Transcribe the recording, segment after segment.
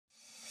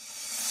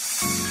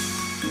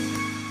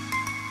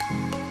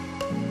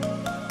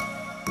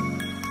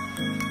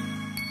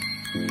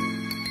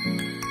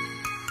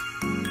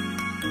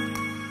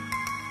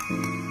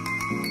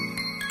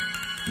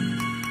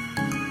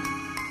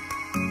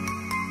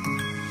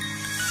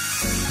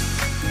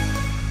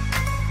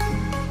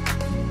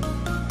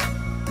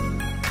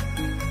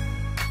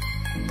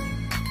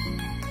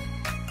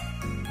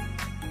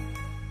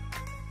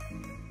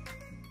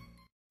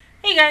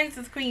guys,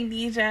 it's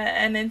Queendija,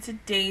 and in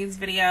today's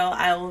video,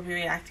 I will be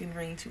reacting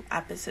to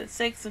episode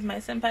 6 of My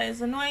Senpai is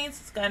Annoying.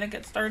 So it's gonna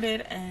get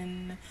started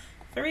in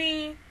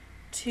 3,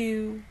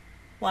 2,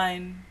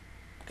 1,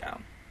 go.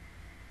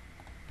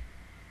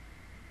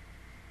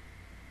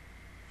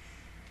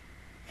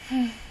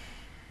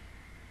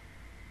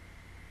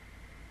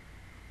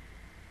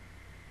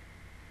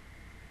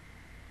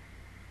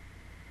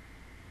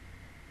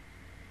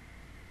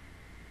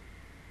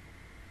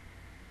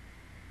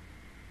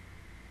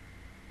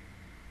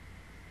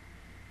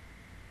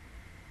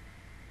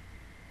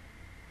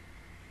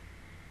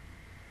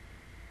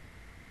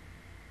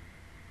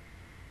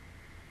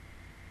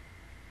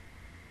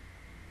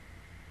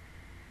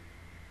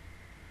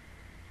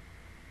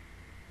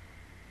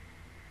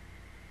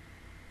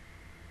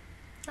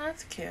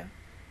 That's cute.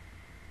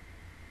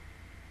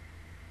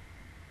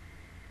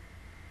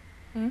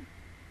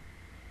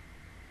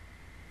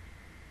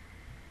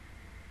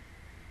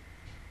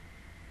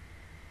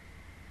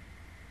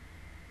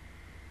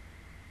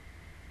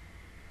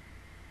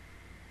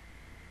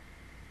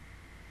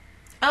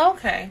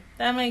 Okay,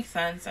 that makes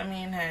sense. I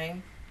mean,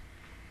 hey,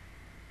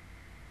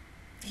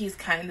 he's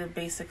kind of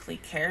basically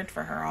cared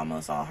for her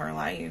almost all her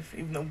life,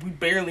 even though we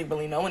barely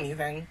really know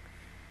anything.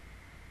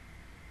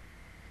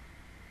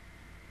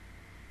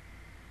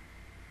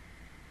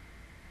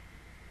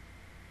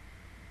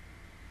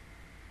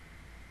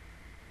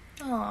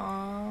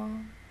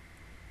 Aww.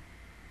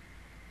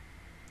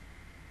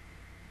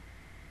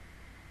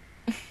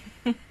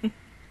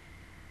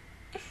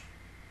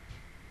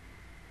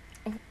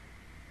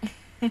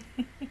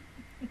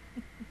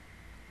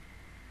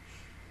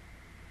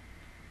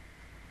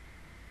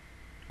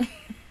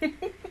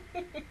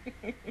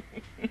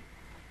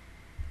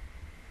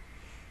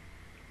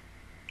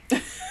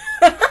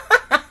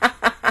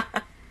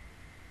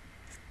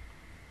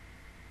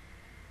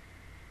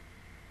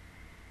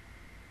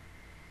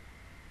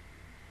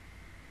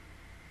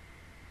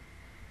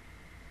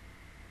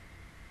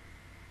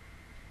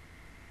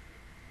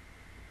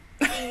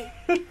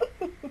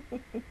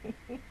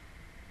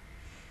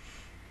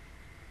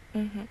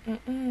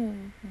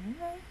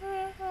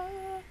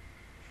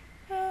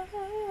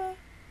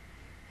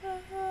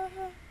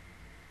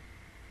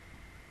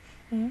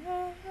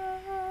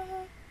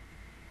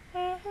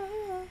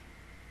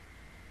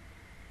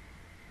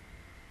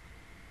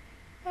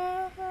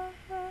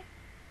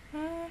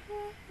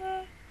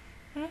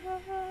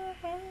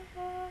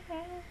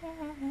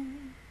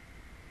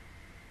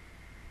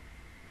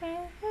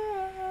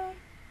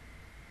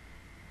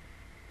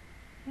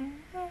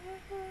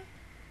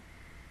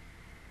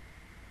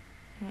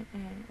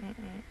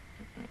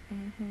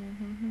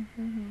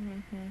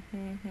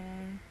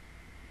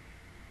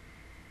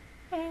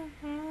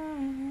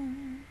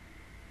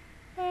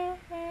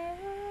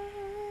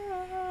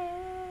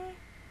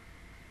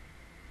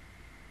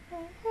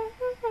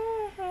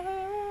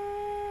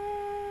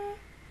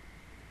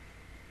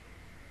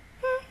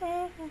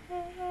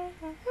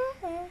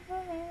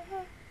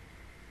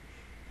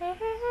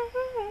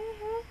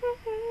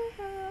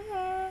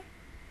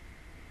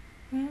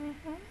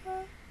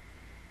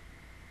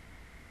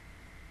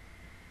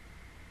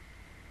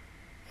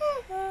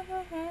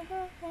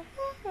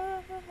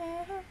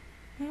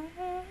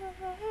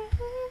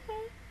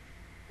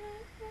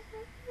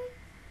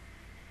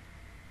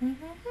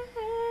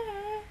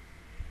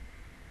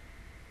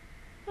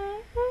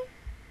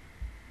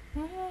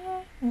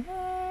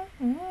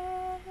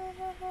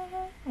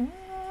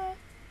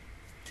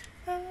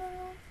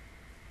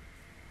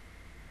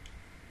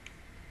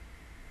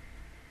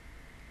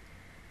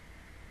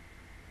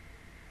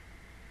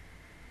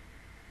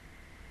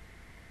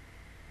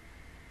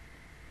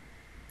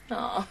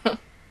 Aw.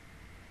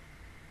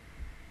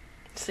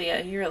 So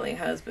yeah, he really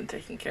has been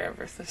taking care of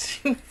her since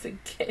she was a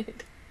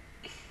kid.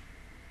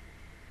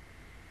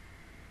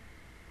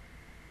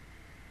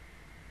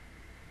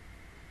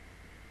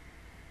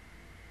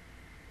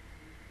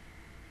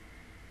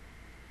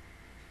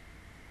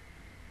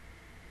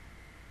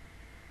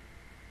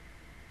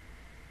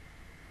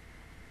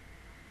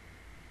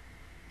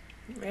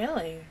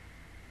 Really?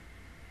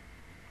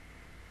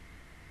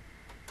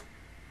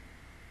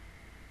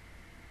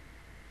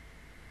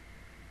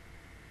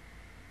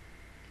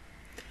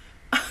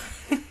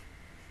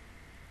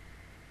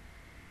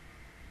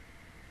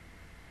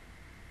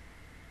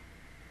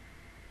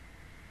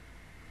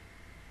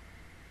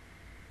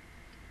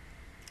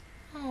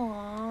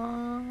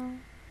 Aww.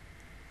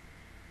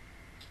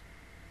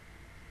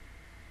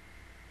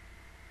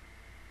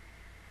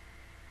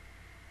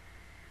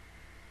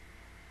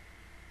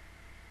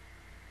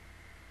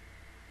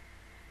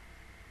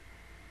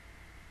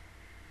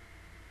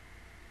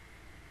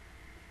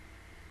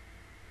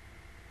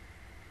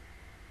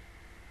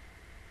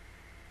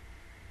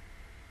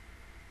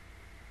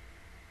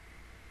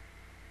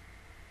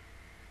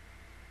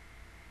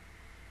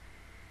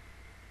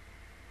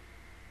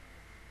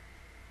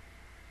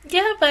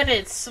 Yeah, but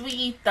it's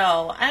sweet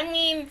though. I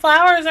mean,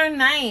 flowers are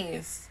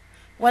nice,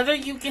 whether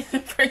you get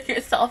them for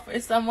yourself or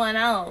someone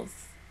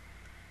else.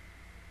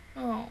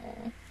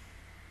 Oh.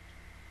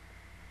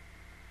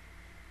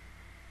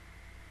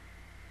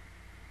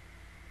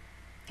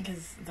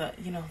 because the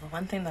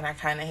one thing that I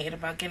kind of hate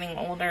about getting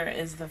older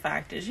is the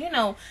fact is,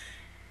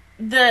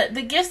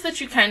 the gifts that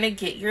you kind of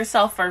get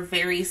yourself are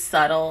very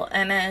subtle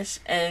and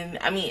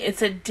I mean,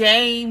 it's a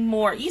day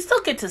more, you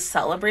still get to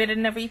celebrate it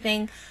and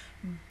everything,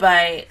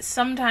 but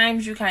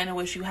sometimes you kind of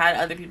wish you had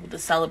other people to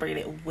celebrate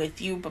it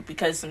with you, but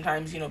because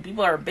sometimes,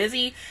 people are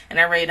busy and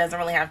everybody doesn't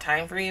really have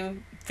time for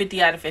you,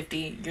 50 out of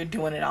 50, you're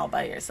doing it all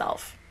by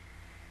yourself.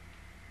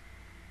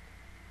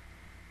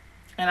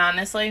 And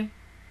honestly,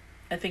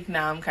 I think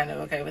now I'm kind of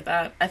okay with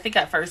that. I think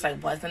at first I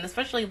wasn't,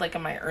 especially like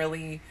in my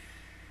early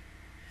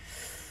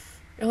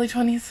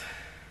 20s.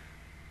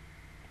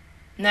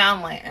 Now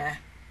I'm like, eh.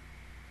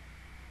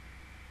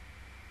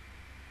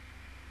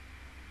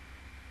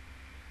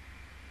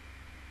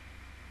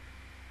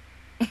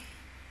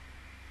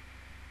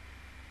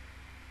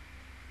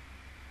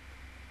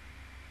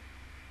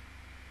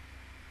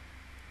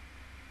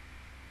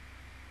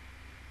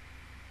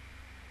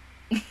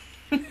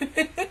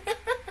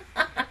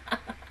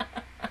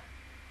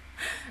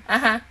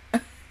 Uh-huh.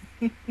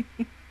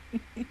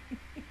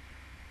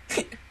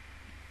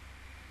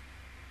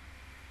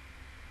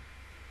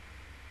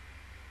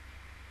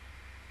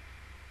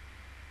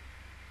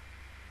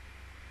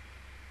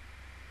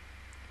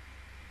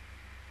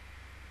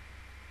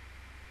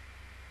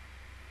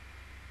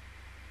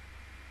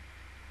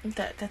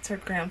 That's her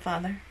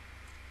grandfather.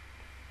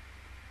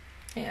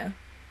 Yeah.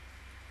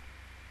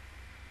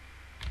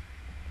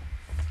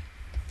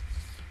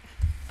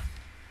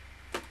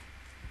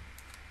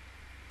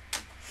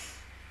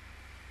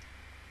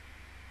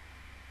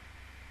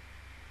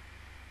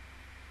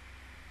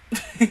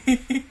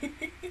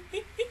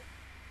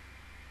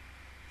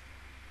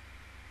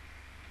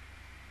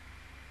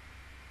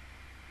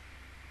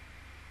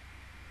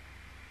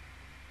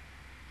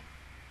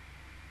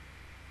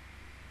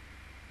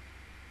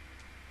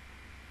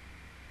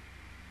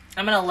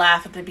 I'm gonna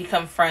laugh if they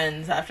become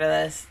friends after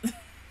this.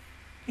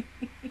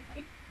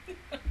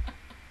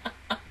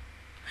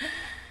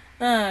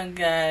 Oh,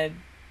 God.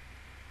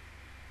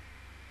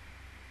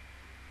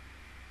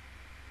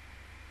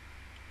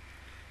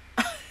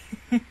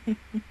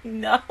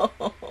 No.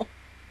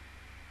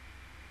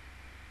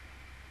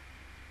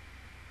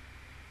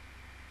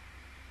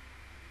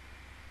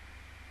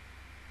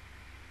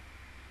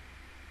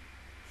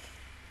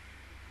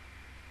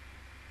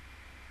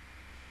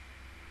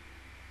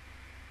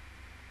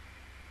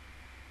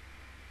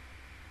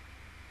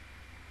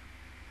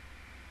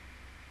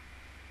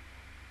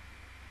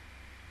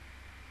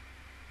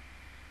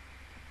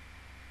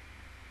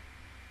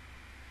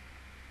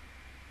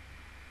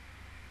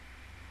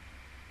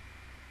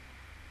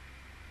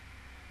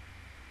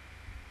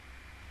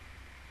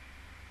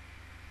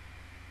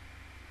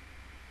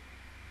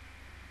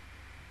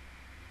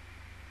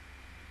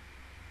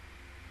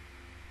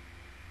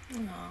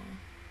 Oh.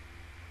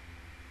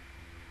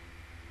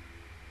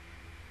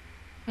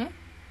 Hmm?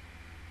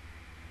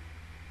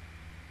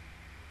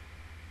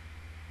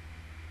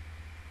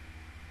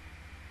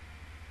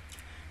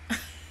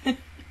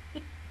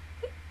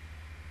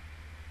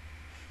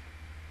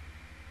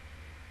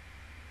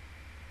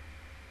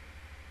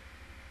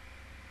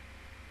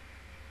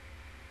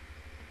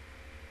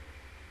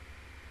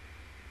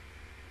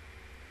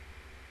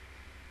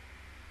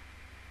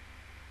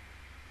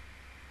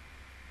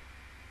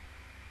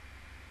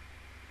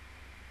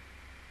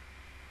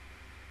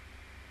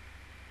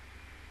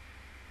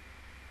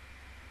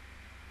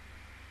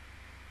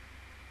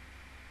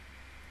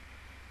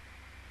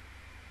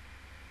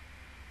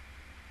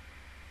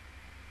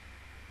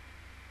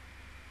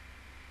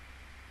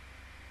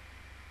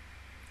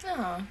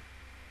 Oh.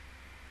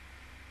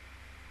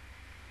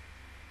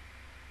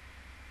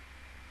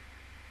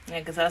 Yeah,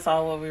 because that's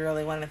all what we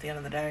really want at the end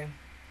of the day.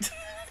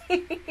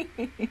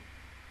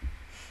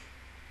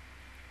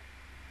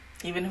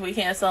 Even if we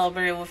can't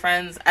celebrate with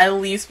friends, at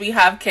least we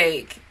have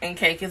cake. And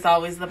cake is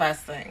always the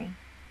best thing.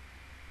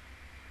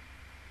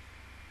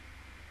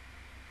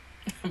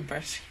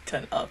 Brush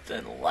done up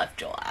and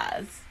left your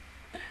ass.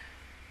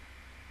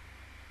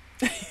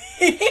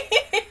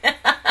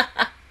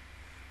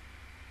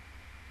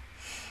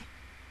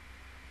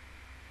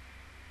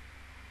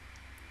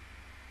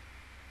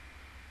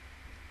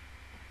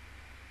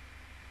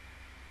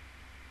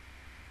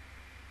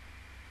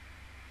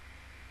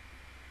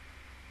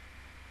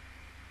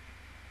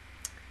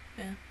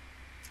 Yeah.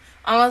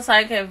 Almost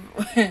like if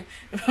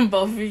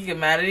both of you get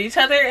mad at each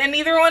other and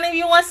neither one of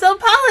you wants to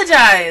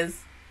apologize.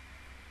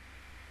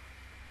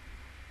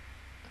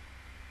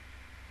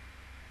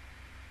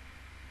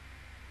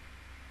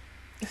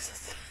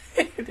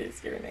 It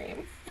is your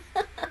name.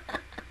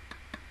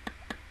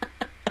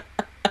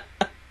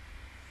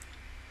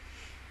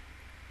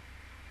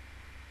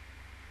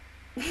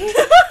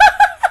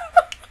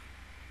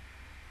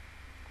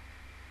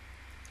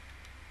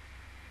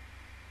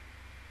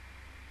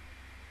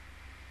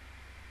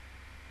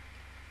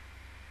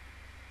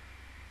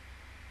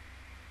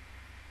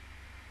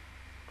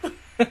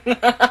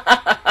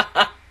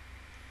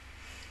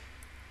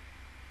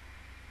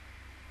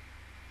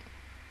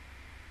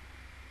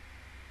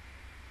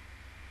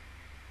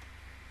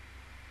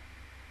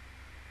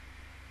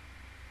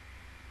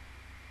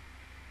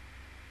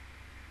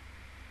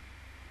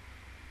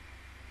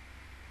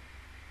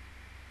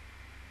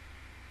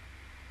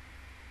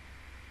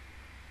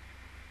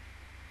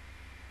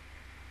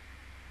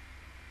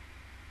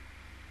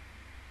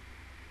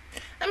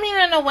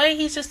 in a way,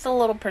 he's just a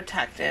little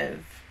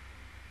protective.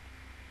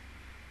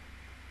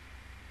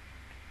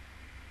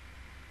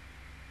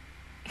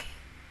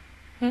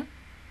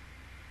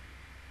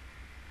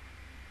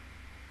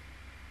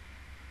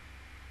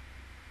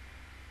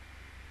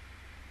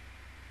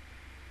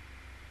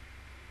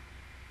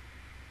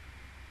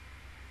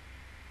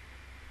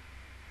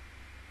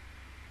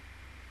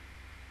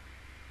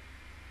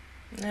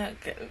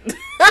 Okay.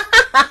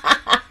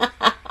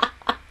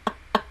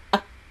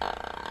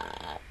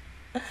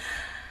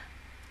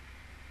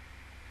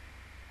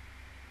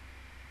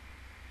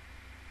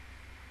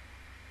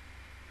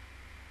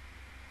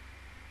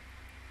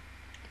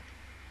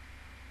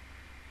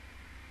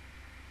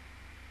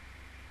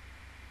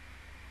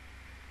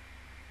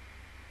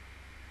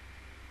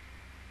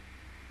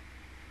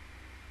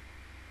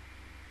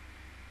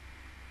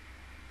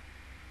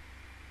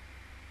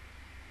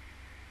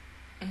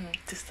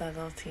 Just that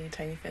little teeny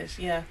tiny fish,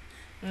 yeah.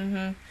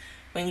 When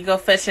you go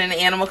fishing in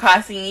Animal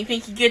Crossing, you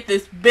think you get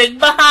this big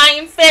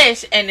behind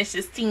fish, and it's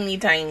just teeny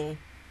tiny.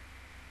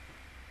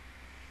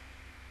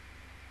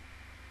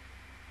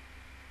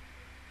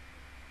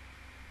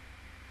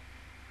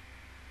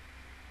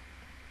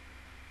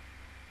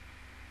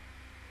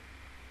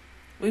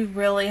 We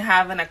really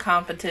having a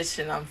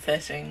competition on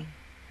fishing.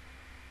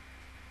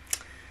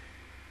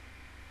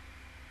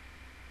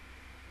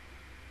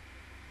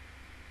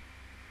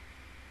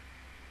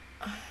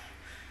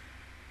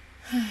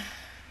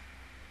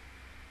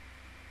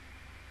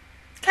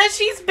 Cause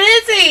she's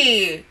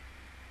busy.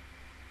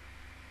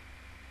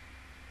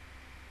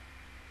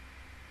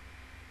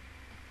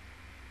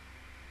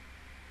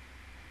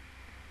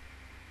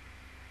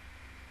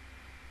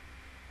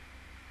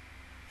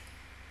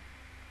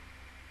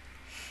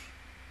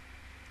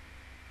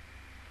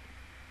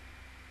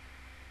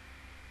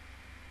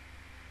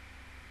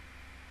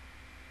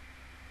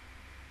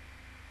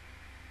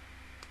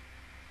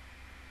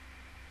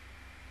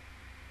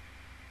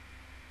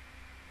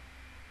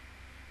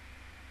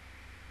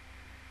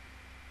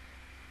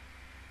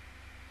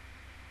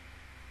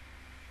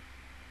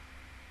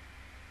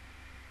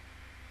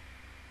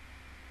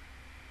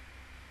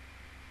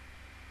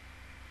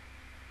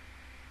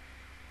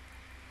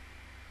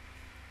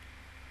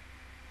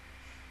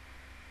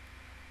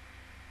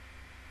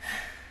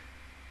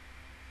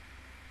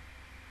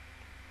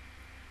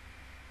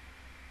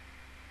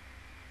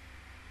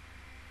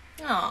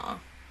 Aw.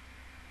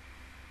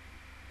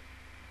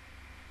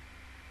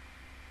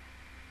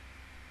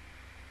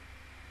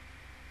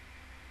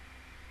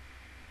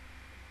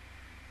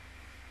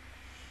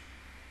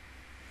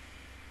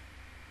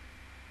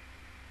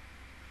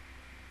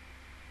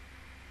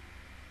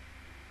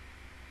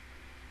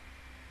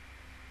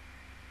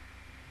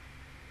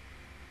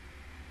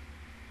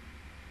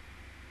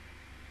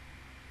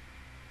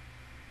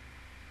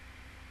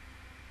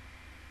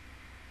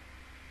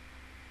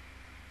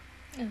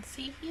 And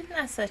see, he's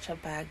not such a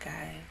bad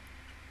guy.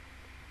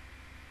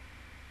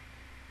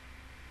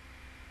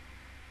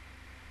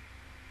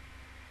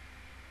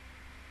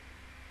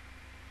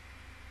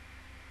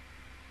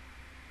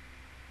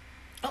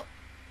 Oh.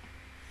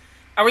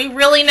 Are we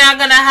really now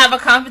gonna have a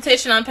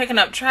competition on picking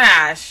up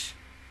trash?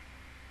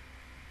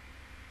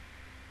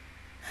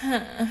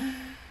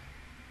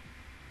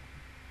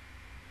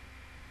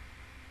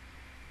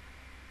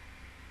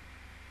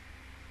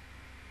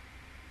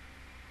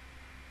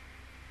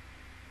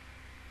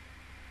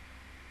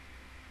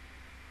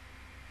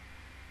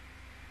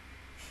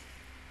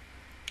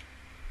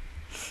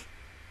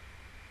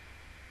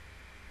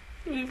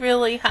 We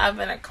really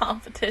having a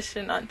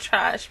competition on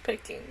trash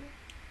picking.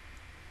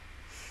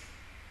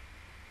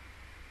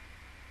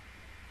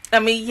 I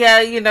mean,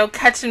 yeah, you know,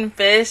 catching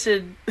fish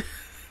and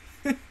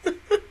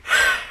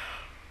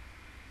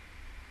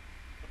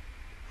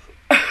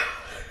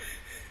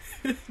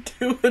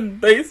doing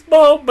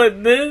baseball,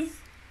 but this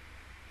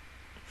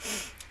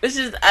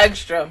is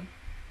extra.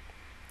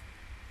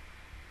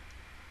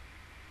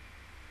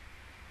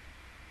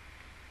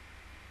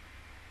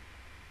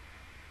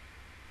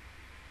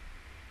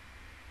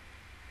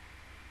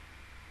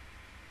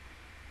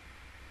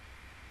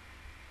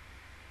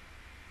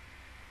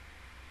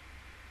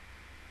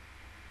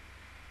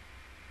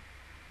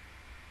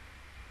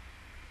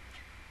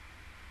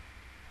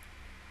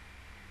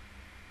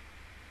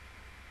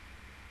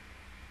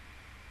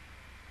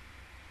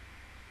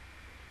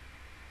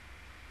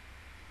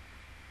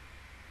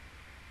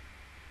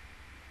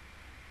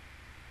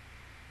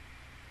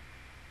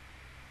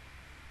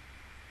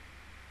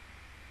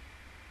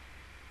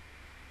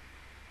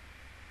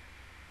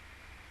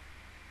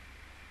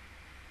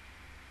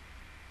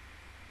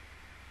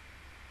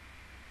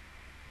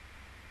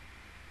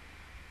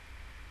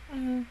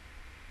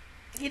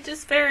 You're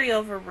just very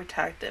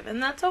overprotective,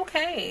 and that's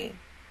okay.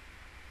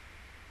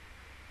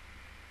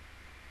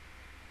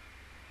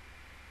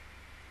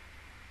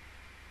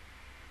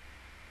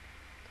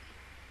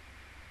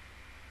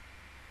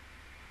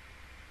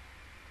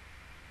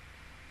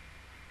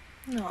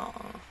 No.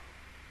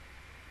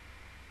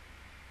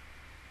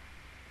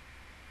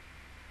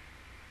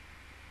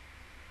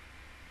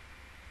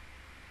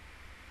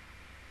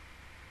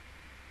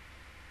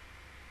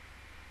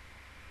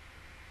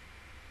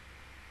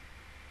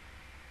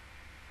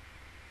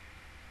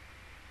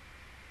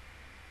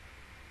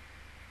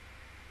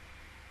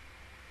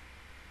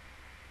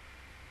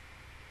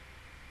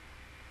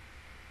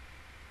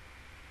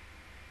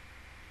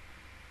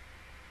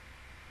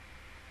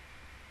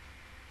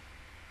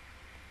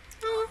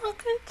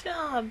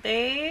 Aw,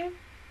 babe.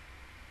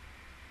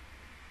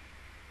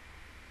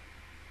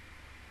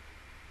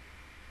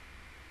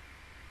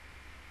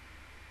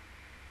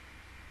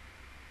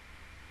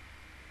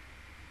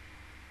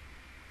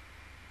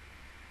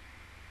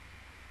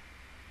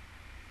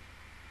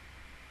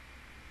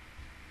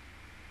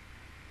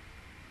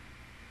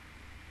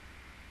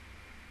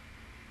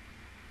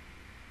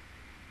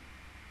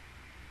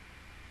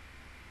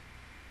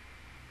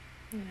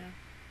 Yeah.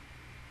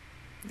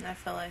 I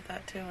feel like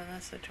that too in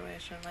this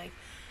situation. Like,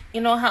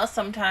 you know how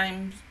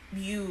sometimes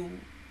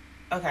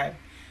okay,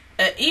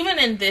 even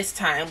in this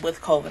time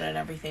with COVID and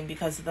everything,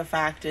 because the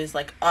fact is,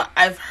 like,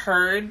 I've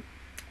heard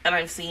and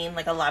I've seen,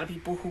 like, a lot of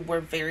people who were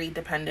very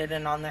dependent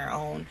and on their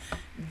own,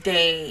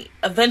 they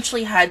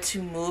eventually had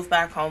to move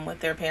back home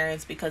with their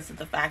parents because of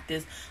the fact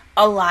is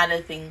a lot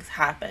of things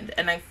happened.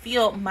 And I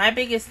feel my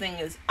biggest thing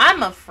is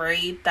I'm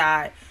afraid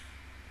that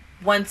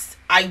once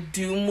I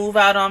do move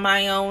out on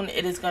my own,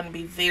 it is going to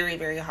be very,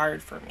 very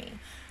hard for me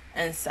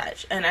and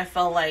such. And I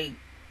feel like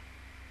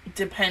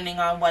depending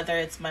on whether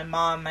it's my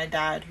mom, my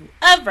dad,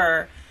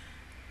 whoever,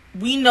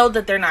 we know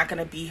that they're not going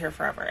to be here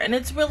forever. And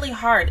it's really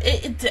hard.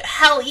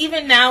 Hell,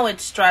 even now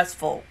it's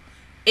stressful.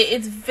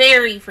 It's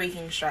very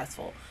freaking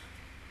stressful.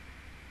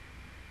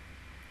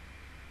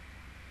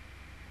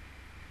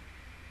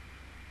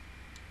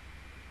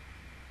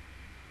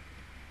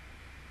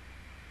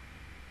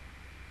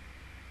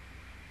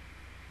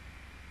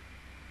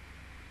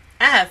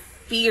 I have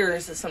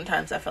fears that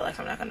sometimes I feel like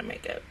I'm not going to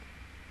make it.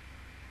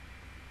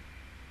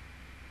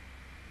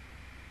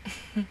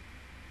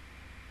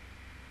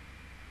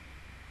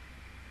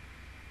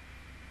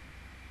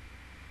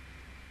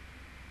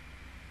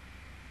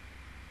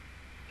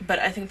 But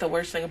I think the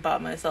worst thing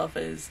about myself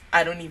is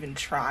I don't even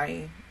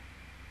try.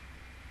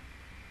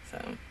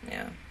 So,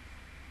 yeah.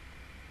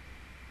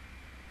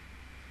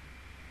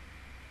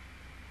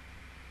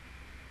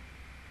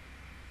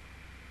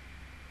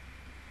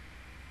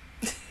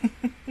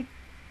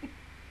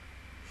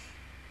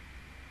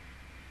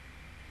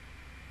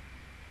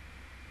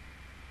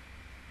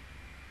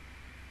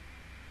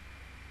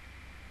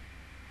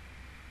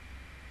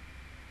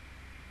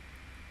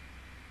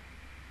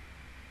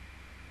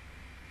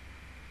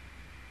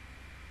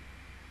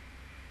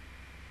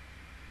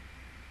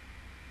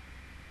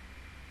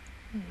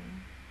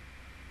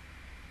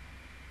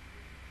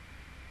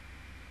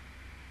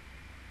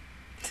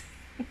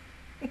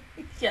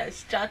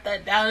 Yes, jot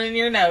that down in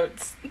your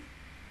notes.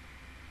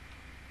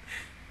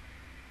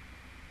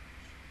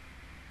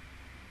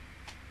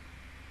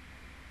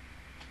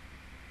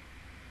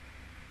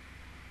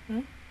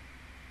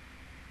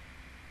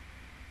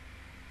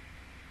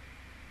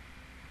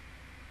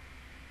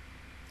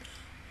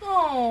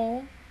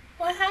 Oh,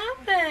 what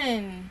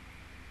happened?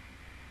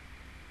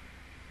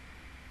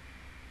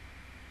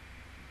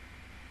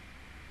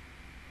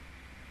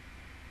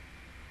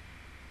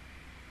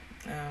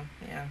 Oh,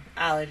 yeah.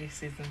 Allergy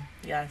season.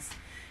 Yes.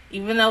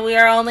 Even though we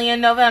are only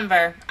in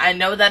November, I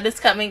know that is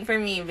coming for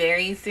me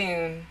very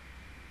soon.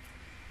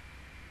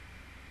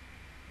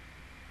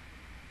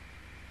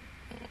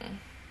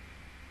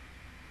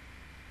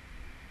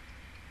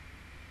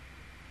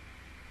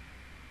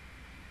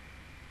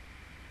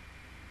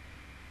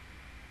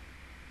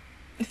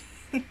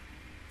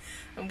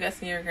 I'm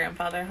guessing your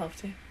grandfather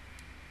helped you.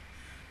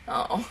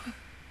 Oh.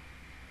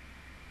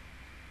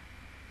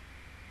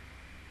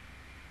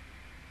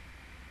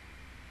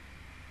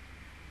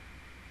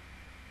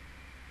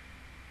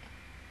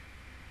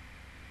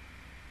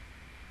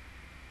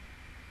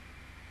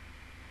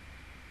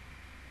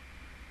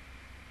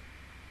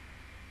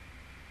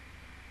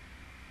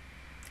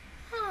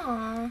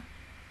 Aww.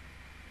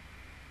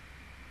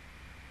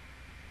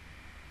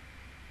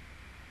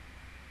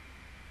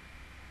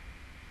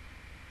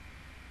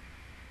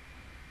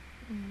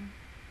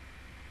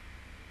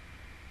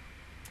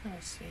 Oh,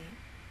 sweet.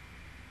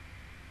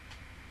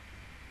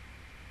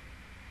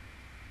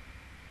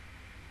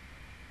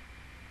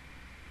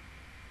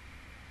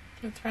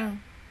 What's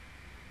wrong?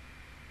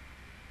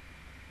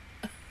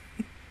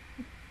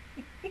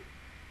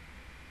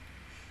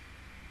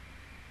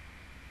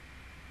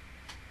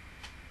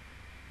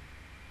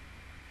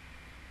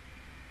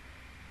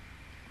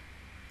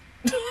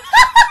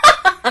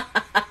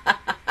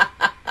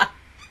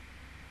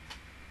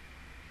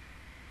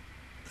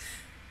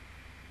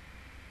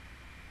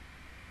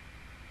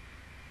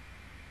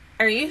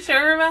 Are you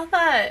sure about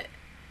that?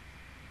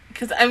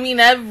 Because, I mean,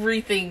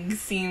 everything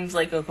seems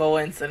like a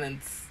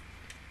coincidence.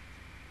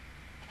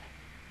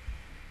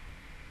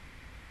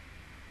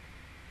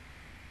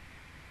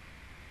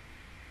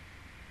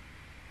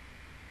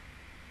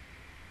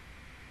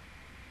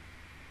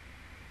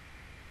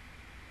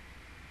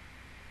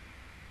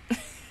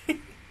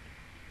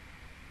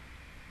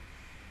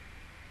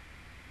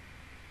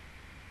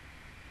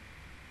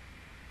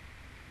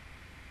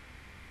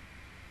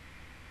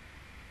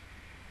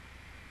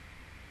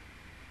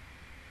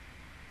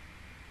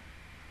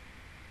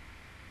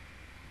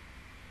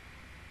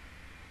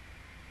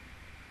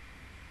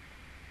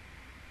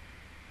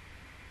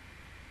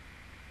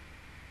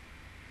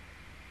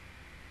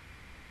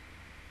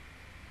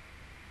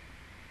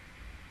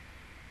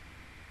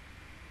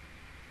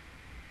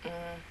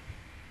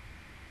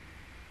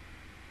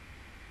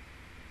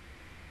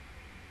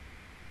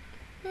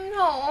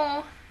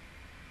 No.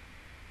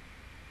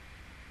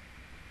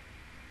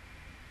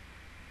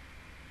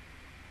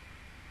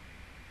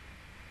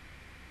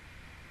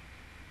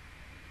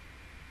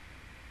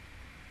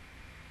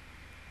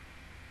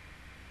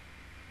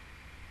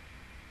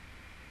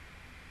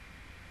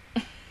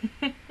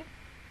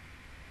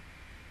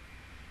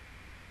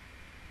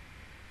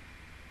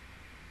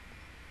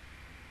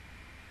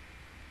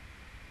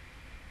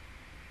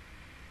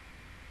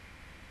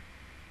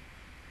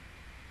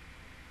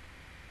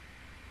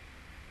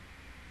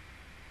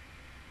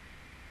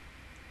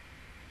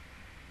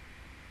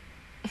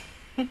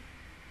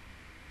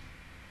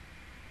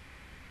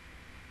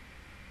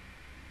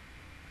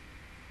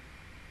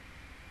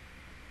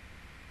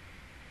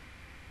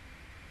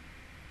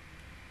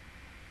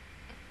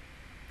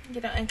 You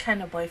know, and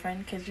kind of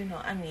boyfriend, because, you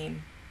know, I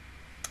mean,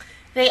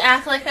 they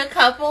act like a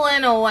couple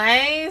in a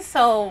way,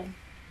 so,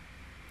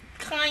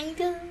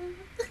 kind of.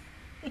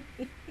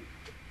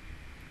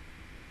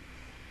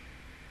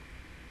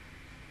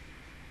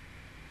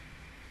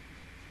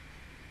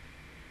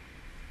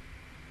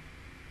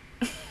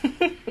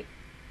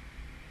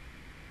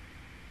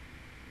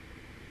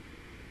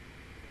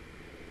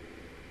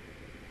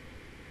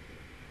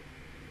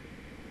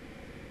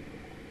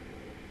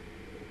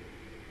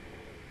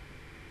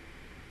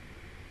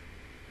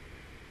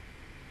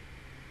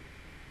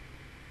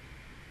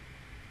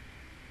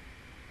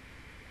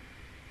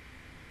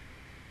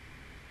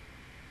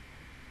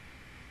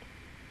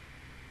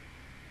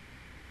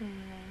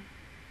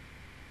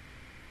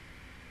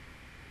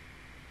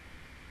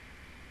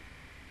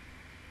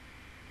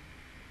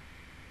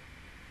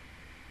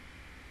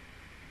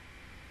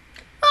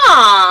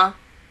 Aww.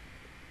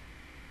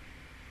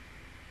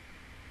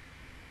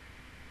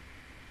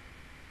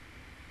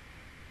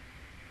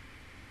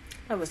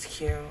 That was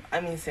cute.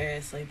 I mean,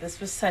 seriously, this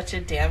was such a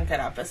damn good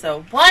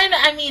episode. One,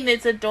 I mean,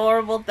 it's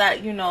adorable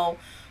that, you know,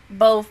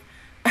 both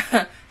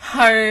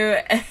Haru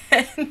and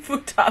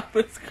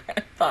Futaba's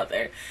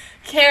grandfather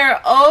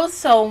care oh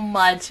so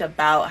much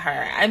about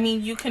her. I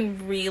mean, you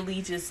can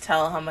really just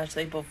tell how much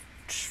they both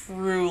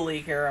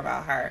truly care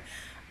about her.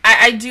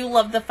 I do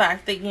love the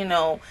fact that, you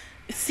know,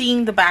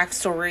 seeing the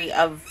backstory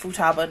of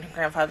Futaba and her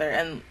grandfather,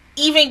 and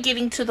even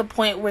getting to the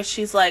point where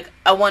she's like,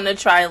 I want to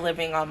try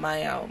living on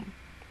my own.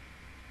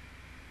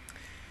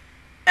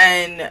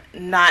 And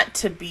not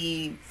to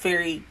be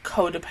very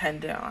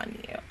codependent on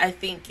you. I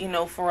think, you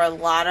know, for a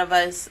lot of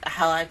us,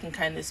 how I can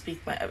kind of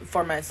speak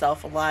for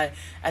myself a lot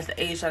at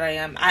the age that I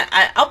am.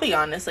 I'll be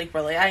honest, like,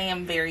 really, I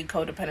am very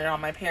codependent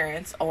on my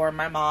parents or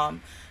my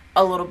mom.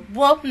 A little,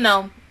 well,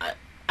 no,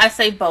 I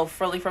say both,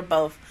 really for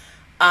both.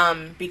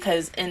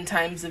 Because in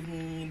times of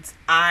needs,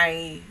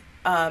 I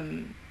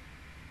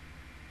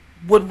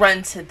would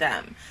run to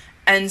them.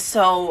 And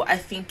so I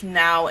think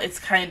now it's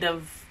kind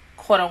of,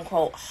 quote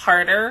unquote,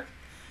 harder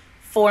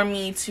for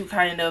me to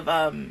kind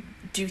of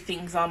do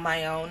things on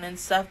my own and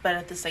stuff, but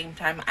at the same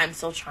time I'm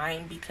still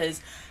trying,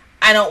 because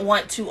I don't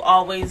want to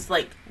always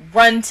like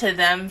run to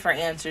them for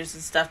answers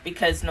and stuff,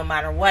 because no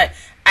matter what,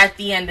 at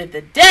the end of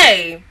the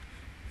day,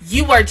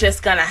 you are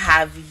just gonna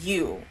have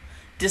you,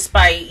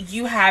 despite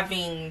you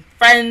having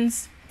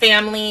friends,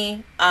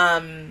 family,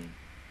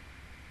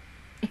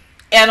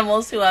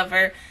 animals,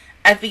 whoever.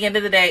 At the end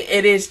of the day,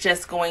 it is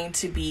just going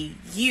to be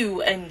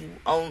you and you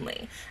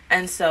only.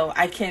 And so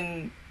I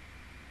can,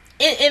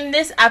 in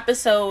this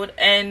episode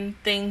and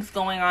things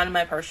going on in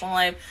my personal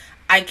life,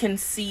 I can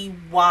see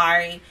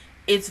why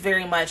it's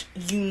very much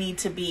you need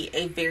to be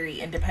a very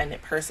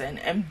independent person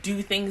and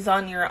do things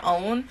on your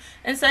own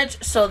and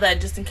such, so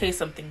that just in case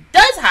something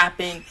does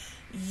happen,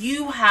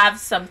 you have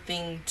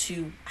something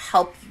to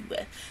help you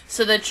with,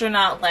 so that you're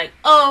not like,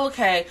 oh,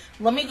 okay,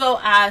 let me go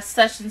ask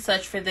such and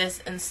such for this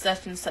and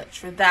such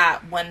for that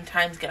when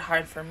times get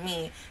hard for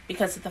me,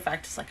 because of the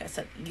fact is, like I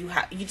said, you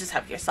just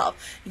have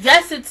yourself.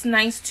 Yes, it's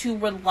nice to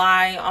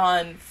rely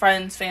on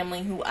friends,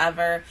 family,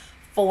 whoever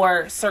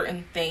for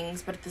certain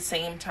things, but at the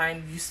same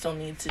time, you still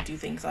need to do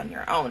things on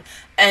your own.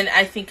 And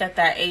I think at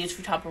that age,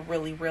 Futaba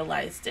really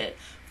realized it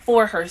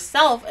for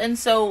herself. And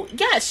so,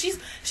 yeah, I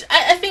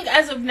think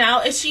as of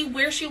now, is she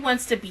where she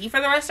wants to be for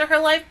the rest of her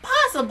life?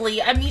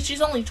 Possibly. I mean,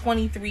 she's only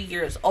 23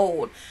 years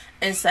old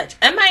and such.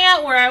 Am I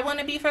at where I want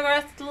to be for the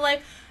rest of the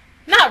life?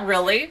 Not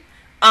really.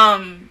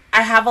 I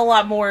have a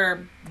lot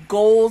more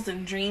goals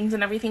and dreams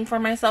and everything for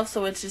myself,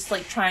 so it's just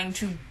like trying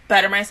to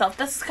better myself.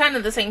 That's kind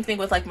of the same thing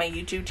with like my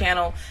YouTube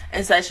channel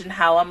and such, and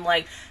how I'm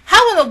like,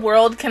 how in the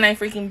world can I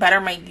freaking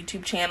better my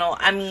YouTube channel?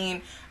 I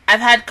mean, I've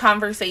had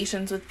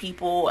conversations with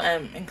people,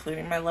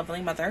 including my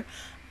lovely mother,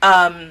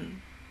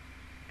 and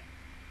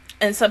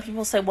some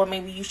people say, well,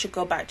 maybe you should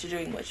go back to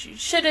doing what you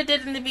should have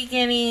did in the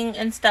beginning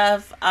and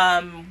stuff,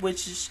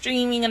 which is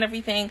streaming and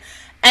everything.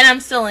 And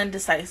I'm still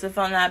indecisive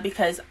on that,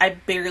 because I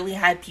barely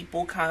had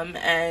people come,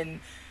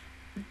 and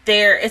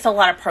it's a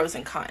lot of pros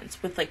and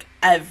cons with like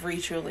every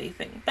truly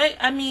thing. But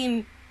I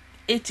mean,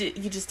 you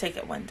just take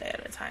it one day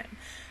at a time.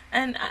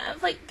 And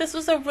like, this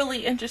was a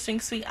really interesting,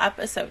 sweet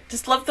episode.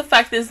 Just love the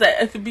fact is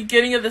that at the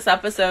beginning of this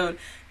episode,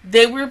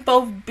 they were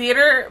both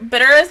bitter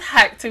as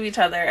heck to each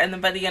other, and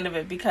then by the end of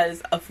it,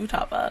 because of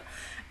Futaba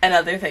and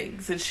other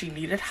things, and she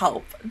needed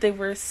help, they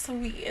were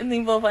sweet, and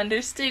they both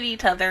understood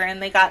each other,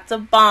 and they got to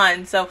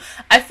bond. So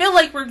I feel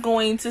like we're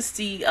going to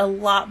see a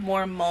lot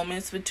more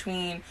moments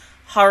between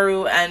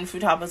Haru and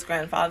Futaba's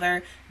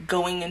grandfather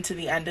going into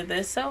the end of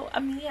this. So,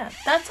 I mean, yeah,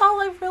 that's all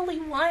I really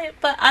want.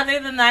 But other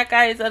than that,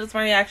 guys, that is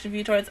my reaction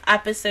view towards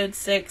episode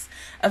 6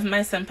 of My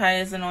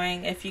Senpai is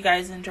Annoying. If you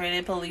guys enjoyed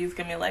it, please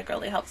give me a like. It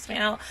really helps me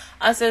out.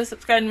 Also,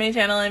 subscribe to my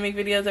channel. I make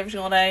videos every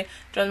single day.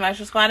 Join the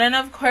Master Squad. And,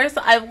 of course,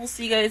 I will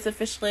see you guys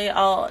officially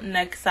all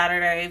next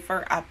Saturday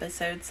for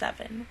episode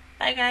 7.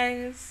 Bye,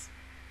 guys.